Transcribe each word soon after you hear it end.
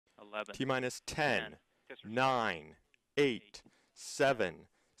11. T-minus 10, 9, 8, 7,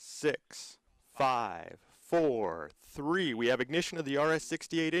 6, 5, 4, 3. We have ignition of the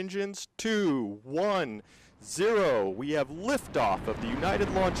RS-68 engines. 2, 1, 0. We have liftoff of the United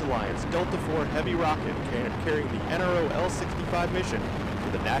Launch Alliance Delta IV Heavy rocket carrying the NRO L-65 mission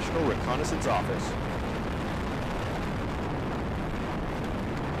to the National Reconnaissance Office.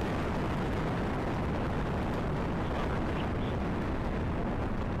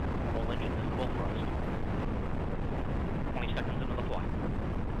 All engines full thrust. 20 seconds into the flight.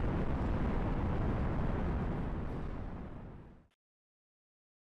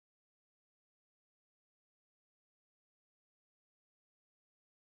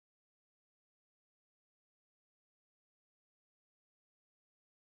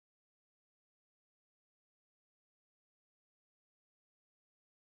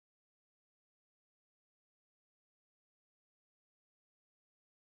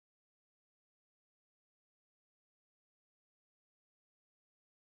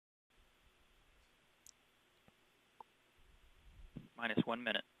 Minus 1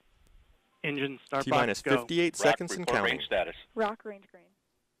 minute. Engine start box, T-minus go. 58 seconds and counting. Range status. Rock range green.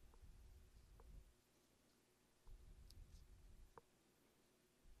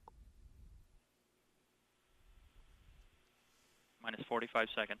 Minus 45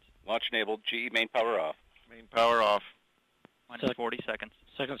 seconds. Launch enabled. GE main power off. Main power off. Minus 40 seconds.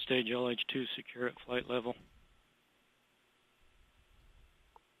 Second stage LH2 secure at flight level.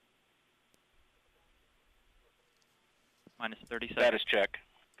 Minus 30 seconds. Status check.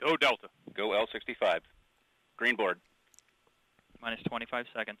 Go Delta. Go L-65. Green board. Minus 25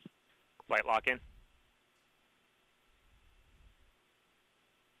 seconds. Flight lock in.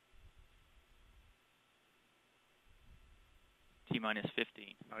 T-minus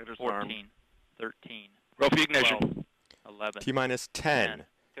 15. Nitro's 14. armed. 13. Rofi ignition. 12, 11. T-minus 10,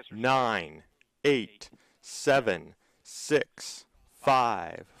 9, 8, 7, 6,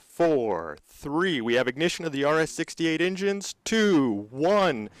 5, 4, 3. We have ignition of the RS-68 engines. 2,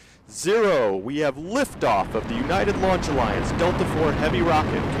 1, 0. We have liftoff of the United Launch Alliance Delta IV Heavy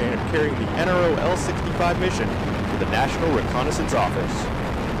rocket carrying the NRO L-65 mission to the National Reconnaissance Office.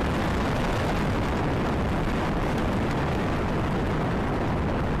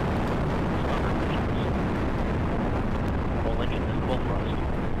 All engines full thrust.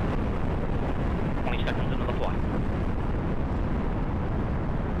 20 seconds into the flight.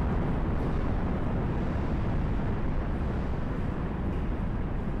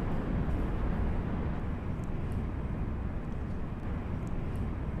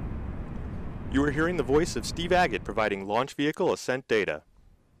 You are hearing the voice of Steve Agate providing launch vehicle ascent data.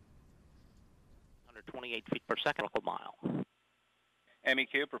 128 feet per second, mile.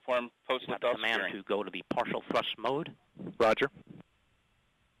 MEQ, perform post-liftoff Command steering. to go to the partial thrust mode. Roger.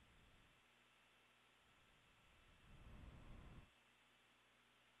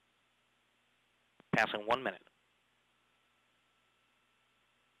 Passing 1 minute.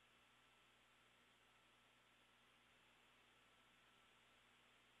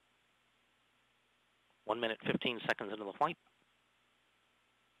 One minute, 15 seconds into the flight.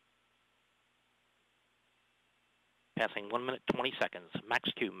 Passing 1 minute, 20 seconds. Max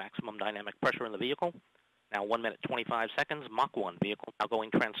Q, maximum dynamic pressure in the vehicle. Now 1 minute, 25 seconds. Mach 1 vehicle now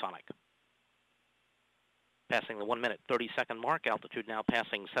going transonic. Passing the 1 minute, 30 second mark. Altitude now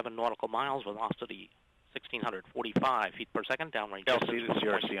passing 7 nautical miles. Velocity 1,645 feet per second. Downrange LC distance to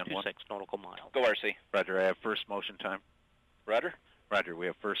CRC on 1.26 nautical miles. Go RC. Roger, I have first motion time. Roger. Roger, we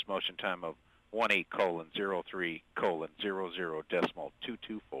have first motion time of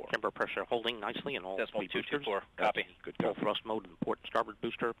 18:03:00.00.224. Timber pressure holding nicely in all Decimal three boosters. 224. Copy. Good Full go. thrust mode in the port starboard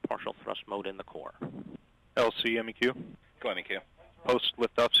booster. Partial thrust mode in the core. LC MEQ. Go MEQ. Post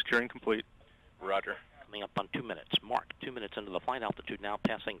liftoff securing complete. Roger. Coming up on 2 minutes. Mark, 2 minutes into the flight. Altitude now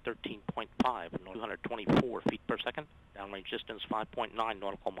passing 13.5, 224 feet per second. Downrange distance 5.9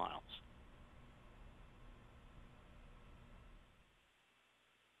 nautical miles.